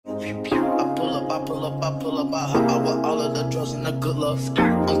I pull up, I pull up, I pull up, I hop out with all of the drugs and the good luck.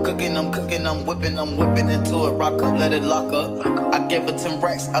 I'm cooking, I'm whipping into it, rock up, let it lock up. I gave her 10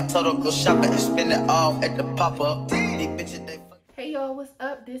 racks, I told her go shopping and spend it all at the pop-up. These bitches, they fuck. Hey y'all, what's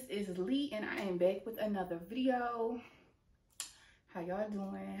up? This is Lee and I am back with another video. How y'all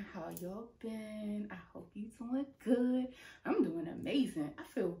doing? How y'all been? I hope you doing good. I'm doing amazing. I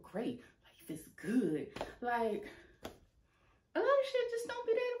feel great. Life is good. Like, a lot of shit just don't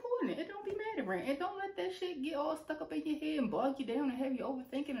be that important. It don't be mattering. And don't let that shit get all stuck up in your head and bog you down and have you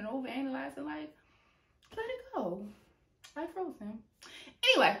overthinking and overanalyzing. Like, let it go. Like Frozen.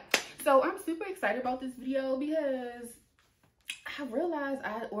 Anyway, so I'm super excited about this video because I realized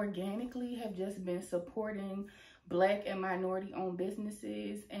I organically have just been supporting Black and minority owned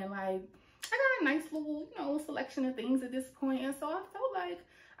businesses, and like I got a nice little, you know, selection of things at this point, and so I felt like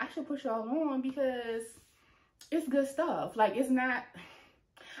I should push y'all on because it's good stuff. Like, it's not,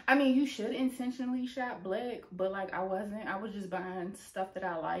 I mean, you should intentionally shop Black, but like I wasn't. I was just buying stuff that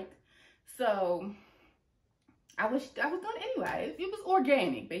I liked, so I was doing it anyway. It was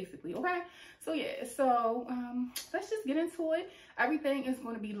organic, basically. Okay, so yeah, so let's just get into it. Everything is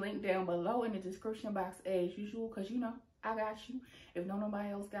going to be linked down below in the description box as usual, because you know I got you. If nobody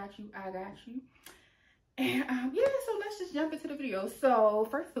else got you, I got you. And yeah, so let's just jump into the video. So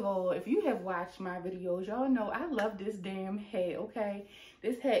first of all, if you have watched my videos, y'all know I love this damn hat. Okay,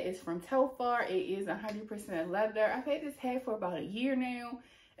 this hat is from Telfar. It is 100% leather. I've had this hat for about a year now.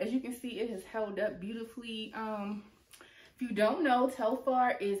 As you can see, it has held up beautifully. If you don't know,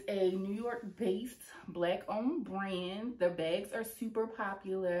 Telfar is a New York-based Black-owned brand. Their bags are super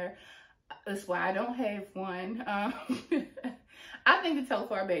popular. That's why I don't have one. I think the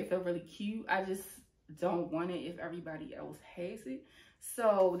Telfar bags are really cute. I just don't want it if everybody else has it.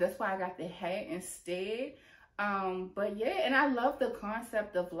 So that's why I got the hat instead. But yeah, and I love the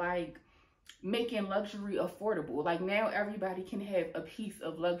concept of like making luxury affordable. Like, now everybody can have a piece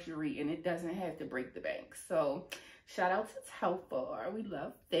of luxury and it doesn't have to break the bank. So shout out to Telfar. We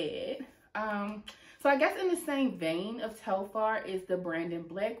love that. So I guess in the same vein of Telfar is the Brandon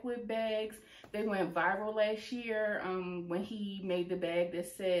Blackwood bags. They went viral last year when he made the bag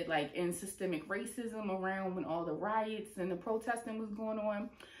that said like "end systemic racism" around when all the riots and the protesting was going on.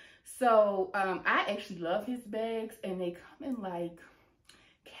 So I actually love his bags, and they come in like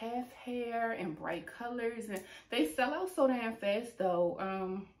calf hair and bright colors, and they sell out so damn fast though.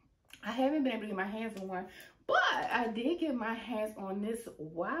 I haven't been able to get my hands on one, but I did get my hands on this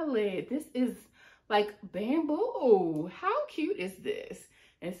wallet. This is like bamboo. How cute is this?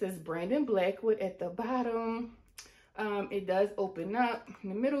 It says Brandon Blackwood at the bottom. It does open up in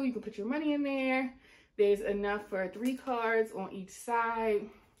the middle. You can put your money in there. There's enough for 3 cards on each side.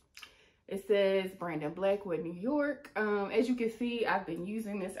 It says Brandon Blackwood, New York. As you can see, I've been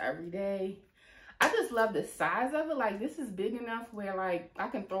using this every day. I just love the size of it. Like, this is big enough where like I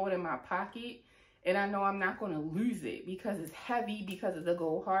can throw it in my pocket and I know I'm not going to lose it because it's heavy because of the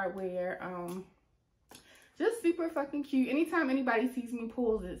gold hardware. Just super fucking cute. Anytime anybody sees me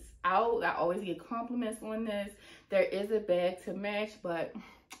pull this out, I always get compliments on this. There is a bag to match, but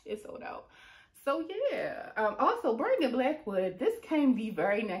it's sold out. So yeah, also Brandon Blackwood, this came the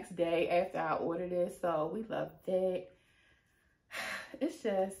very next day after I ordered it, so we love that. It's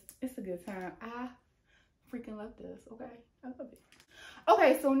a good time. I freaking love this, okay? I love it.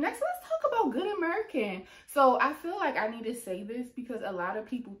 Okay, so next let's talk about Good American. So I feel like I need to say this because a lot of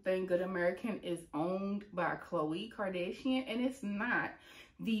people think Good American is owned by Khloe Kardashian, and it's not.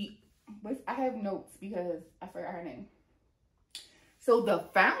 I have notes because I forgot her name. So the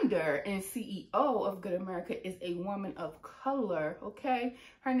founder and CEO of Good America is a woman of color, okay?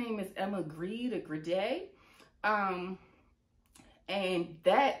 Her name is Emma Grede. And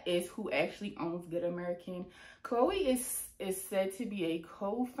that is who actually owns Good American. Khloe is said to be a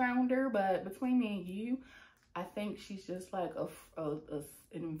co-founder, but between me and you, I think she's just like an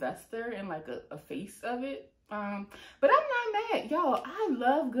investor and like a face of it. But I'm not mad, y'all. I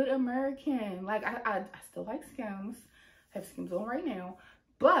love Good American. Like, I still like Skims. Have Skims on right now,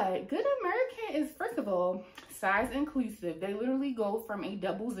 but Good American is, first of all, size inclusive. They literally go from a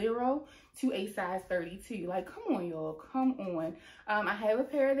 00 to a size 32. Like, come on, y'all, come on. I have a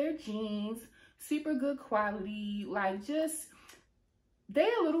pair of their jeans, super good quality. Like, just,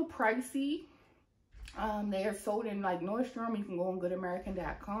 they're a little pricey. They are sold in like Nordstrom. You can go on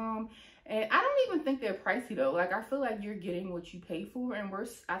goodamerican.com, and I don't even think they're pricey though. Like, I feel like you're getting what you pay for, and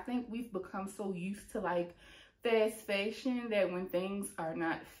I think we've become so used to like fast fashion that when things are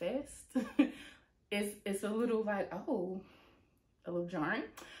not fast, it's a little like, oh, a little jarring.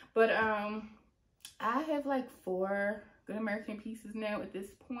 But I have like 4 Good American pieces now at this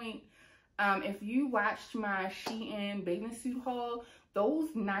point. If you watched my Shein bathing suit haul, those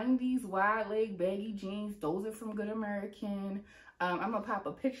 90s wide leg baggy jeans, those are from Good American. I'm gonna pop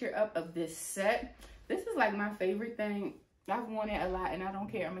a picture up of this set. This is like my favorite thing. I've worn it a lot and I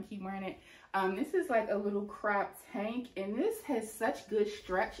don't care. I'm gonna keep wearing it. This is like a little crop tank, and this has such good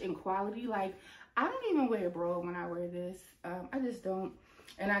stretch and quality. Like, I don't even wear a bra when I wear this. I just don't.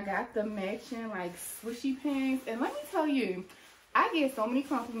 And I got the matching like swishy pants. And let me tell you, I get so many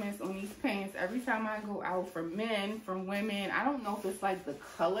compliments on these pants every time I go out, from men, from women. I don't know if it's like the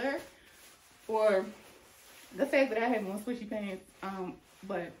color or the fact that I have on swishy pants.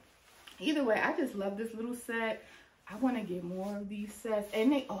 But either way, I just love this little set. I want to get more of these sets.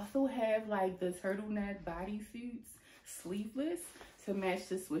 And they also have like the turtleneck bodysuits, sleeveless, to match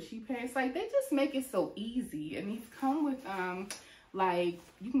the swishy pants. Like, they just make it so easy. And these come with like,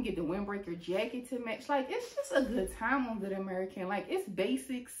 you can get the windbreaker jacket to match. Like, it's just a good time on Good American. Like, it's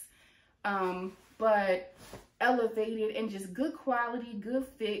basics, but elevated and just good quality, good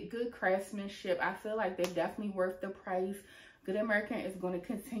fit, good craftsmanship. I feel like they're definitely worth the price. Good American is going to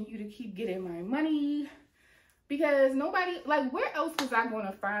continue to keep getting my money, because nobody, like, where else was I going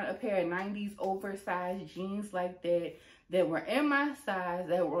to find a pair of 90s oversized jeans like that, that were in my size,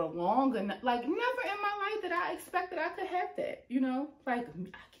 that were long enough? Like, never in my life did I expect that I could have that, you know? Like,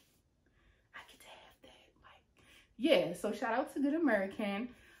 I get to have that. Like, yeah, so shout out to Good American.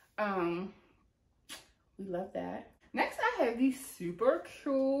 We love that. Next, I have these super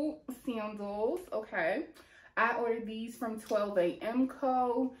cool sandals, okay? I ordered these from 12 AM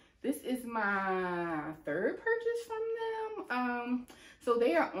Co. This is my third purchase from them. So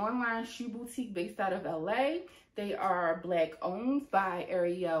they are online shoe boutique based out of LA. They are Black owned by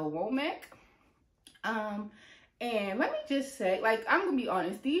Ariel Womack. And let me just say, like, I'm gonna be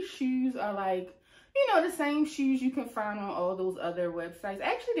honest, these shoes are like, you know, the same shoes you can find on all those other websites.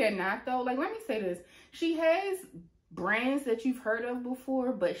 Actually, they're not though. Like, let me say this. She has brands that you've heard of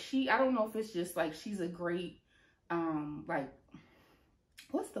before, but I don't know if it's just like she's a great, like,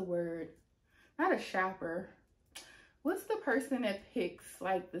 what's the word? Not a shopper. What's the person that picks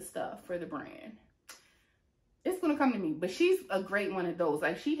like the stuff for the brand? It's gonna come to me, but she's a great one of those.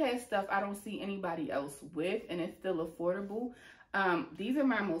 Like, she has stuff I don't see anybody else with, and it's still affordable. These are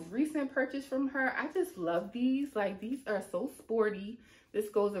my most recent purchase from her. I just love these. Like, these are so sporty. This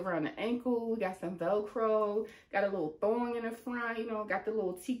goes around the ankle. We got some Velcro, got a little thong in the front, you know, got the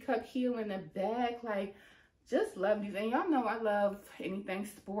little teacup heel in the back. Like, just love these. And y'all know I love anything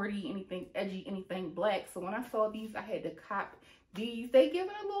sporty, anything edgy, anything black. So when I saw these, I had to cop these. They giving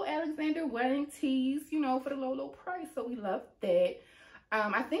a little Alexander wedding tees, you know, for the low price. So we love that.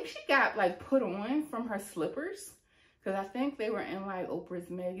 I think she got like put on from her slippers, because I think they were in like Oprah's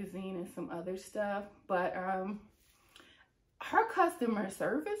magazine and some other stuff. But her customer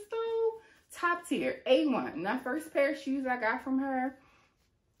service though, top tier, A1. That first pair of shoes I got from her,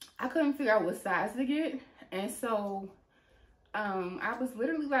 I couldn't figure out what size to get. And so I was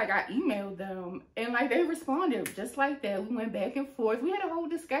literally like, I emailed them, and like they responded just like that. We went back and forth. We had a whole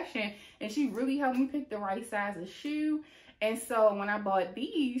discussion, and she really helped me pick the right size of shoe. And so when I bought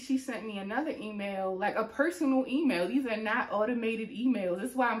these, she sent me another email, like a personal email. These are not automated emails.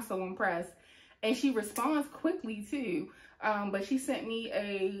 That's why I'm so impressed. And she responds quickly too. But she sent me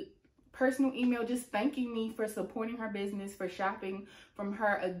a personal email just thanking me for supporting her business, for shopping from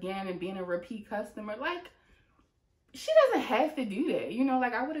her again and being a repeat customer. Like, she doesn't have to do that, you know?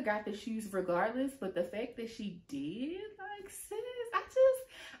 Like, I would have got the shoes regardless, but the fact that she did, like, sis,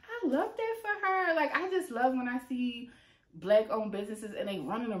 I love that for her. Like, I just love when I see Black owned businesses and they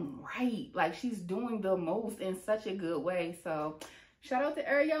running them right. Like, she's doing the most in such a good way. So shout out to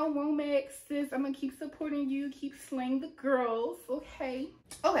Ariel Womack, sis. I'm gonna keep supporting you, keep slaying the girls. Okay,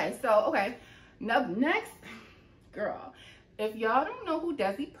 now next, girl, if y'all don't know who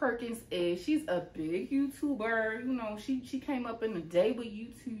Desi Perkins is, she's a big YouTuber. You know, she came up in the day with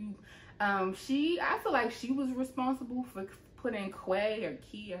YouTube. I feel like she was responsible for putting Quay or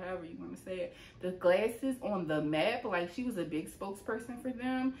Key, or however you want to say it, the glasses on the map. Like, she was a big spokesperson for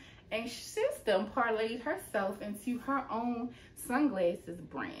them. And since then parlayed herself into her own sunglasses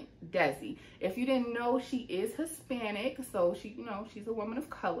brand, Desi. If you didn't know, she is Hispanic, so she, you know, she's a woman of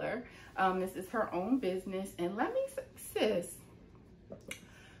color. This is her own business. And let me say, sis,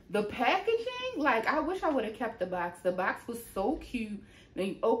 the packaging, like, I wish I would have kept the box. The box was so cute. Then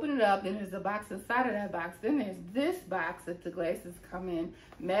you open it up, then there's a box inside of that box. Then there's this box that the glasses come in,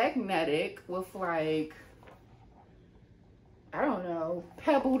 magnetic, with like, I don't know,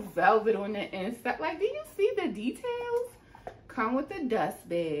 pebbled velvet on the inside. Like, do you see the details? Come with the dust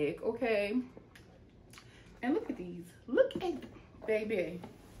bag, okay? And look at these. Look at, baby.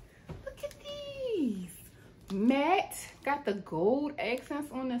 Look at these. Matte. Got the gold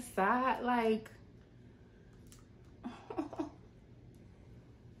accents on the side. Like,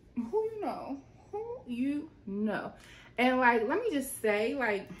 who you know? Who you know? And like, let me just say,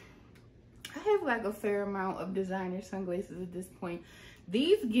 like, I have like a fair amount of designer sunglasses at this point.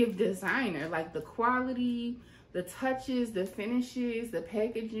 These give designer, like the quality, the touches, the finishes, the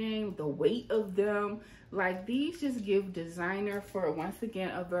packaging, the weight of them. Like, these just give designer for, once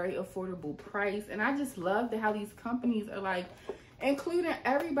again, a very affordable price. And I just love how these companies are like including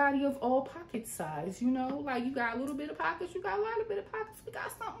everybody of all pocket size, you know? Like, you got a little bit of pockets, you got a lot of bit of pockets, we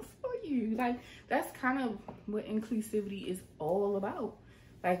got something for you. Like, that's kind of what inclusivity is all about.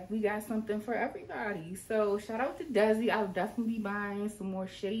 Like, we got something for everybody. So shout out to Desi. I'll definitely be buying some more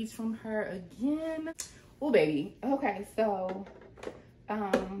shades from her again. Oh, baby. Okay, so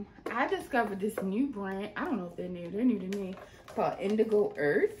I discovered this new brand. I don't know if they're new to me, called Indigo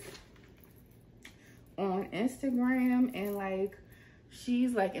Earth on Instagram. And like,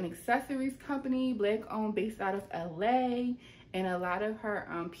 she's like an accessories company, Black owned, based out of LA. And a lot of her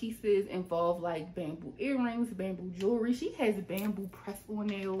pieces involve like bamboo earrings, bamboo jewelry. She has bamboo press-on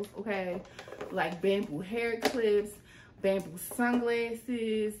nails, okay? Like bamboo hair clips, bamboo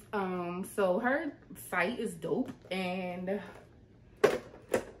sunglasses. So her site is dope. And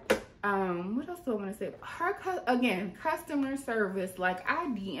what else do I want to say? Her, again, customer service. Like, I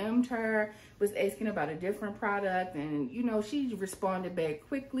DM'd her, was asking about a different product, and you know, she responded back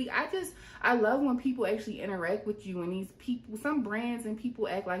quickly. I love when people actually interact with you, and these people, some brands and people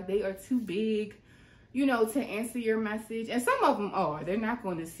act like they are too big, you know, to answer your message. And some of them are. They're not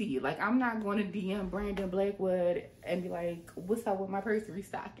going to see it. Like, I'm not going to DM Brandon Blackwood and be like, what's up with my purse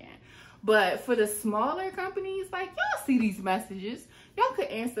restocking? But for the smaller companies, like, y'all see these messages. Y'all could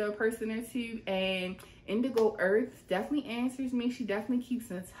answer a person or two. And Indigo Earth definitely answers me. She definitely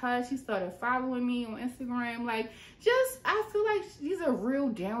keeps in touch. She started following me on Instagram. Like, I feel like these are real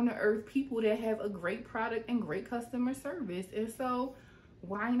down-to-earth people that have a great product and great customer service. And so,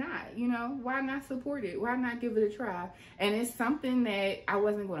 why not? You know, why not support it? Why not give it a try? And it's something that I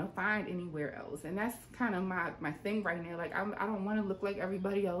wasn't going to find anywhere else. And that's kind of my thing right now. Like, I don't want to look like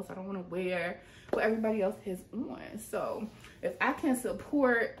everybody else. I don't want to wear what everybody else has on. So if I can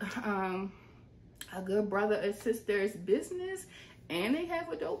support a good brother or sister's business and they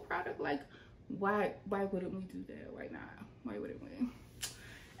have a dope product, like, why wouldn't we do that? Why not? Why wouldn't we?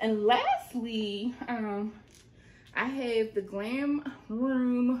 And lastly, I have the Glam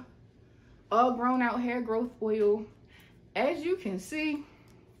Room All Grown Out Hair Growth Oil. As you can see,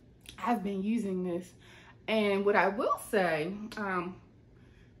 I've been using this. And what I will say,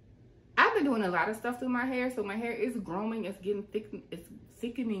 I've been doing a lot of stuff to my hair. So my hair is growing, it's getting thick, it's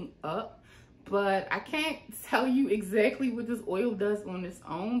thickening up. But I can't tell you exactly what this oil does on its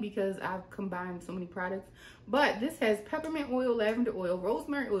own because I've combined so many products. But this has peppermint oil, lavender oil,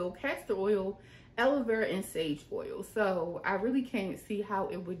 rosemary oil, castor oil, aloe vera, and sage oil. So I really can't see how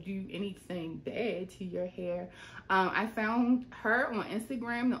it would do anything bad to your hair. I found her on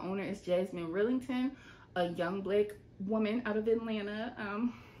Instagram. The owner is Jasmine Rillington, a young Black woman out of Atlanta.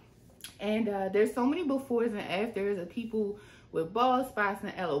 And there's so many befores and afters of people with bald spots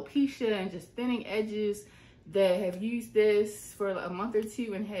and alopecia and just thinning edges that have used this for a month or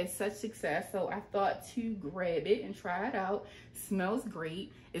two and had such success. So I thought to grab it and try it out. Smells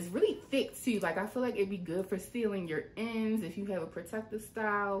great. It's really thick too. Like, I feel like it'd be good for sealing your ends if you have a protective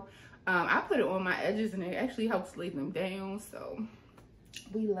style. I put it on my edges and it actually helps lay them down. So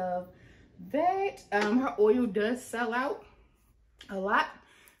we love that. Her oil does sell out a lot.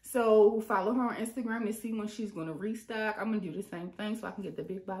 So follow her on Instagram to see when she's going to restock. I'm going to do the same thing so I can get the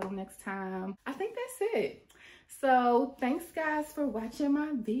big bottle next time. I think that's it. So thanks guys for watching my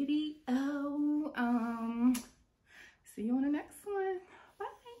video. See you on the next one. Bye.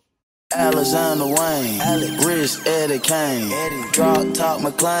 Alexander Wayne, Rich Eddie Kane, Drop Top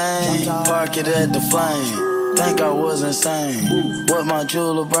McLean, park it at the Flame. Think I was insane. What my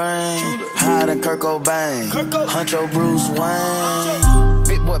jeweler brain? Hiding Kurt Cobain, Huncho Bruce Wayne.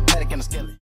 Big boy Paddock in the skillet.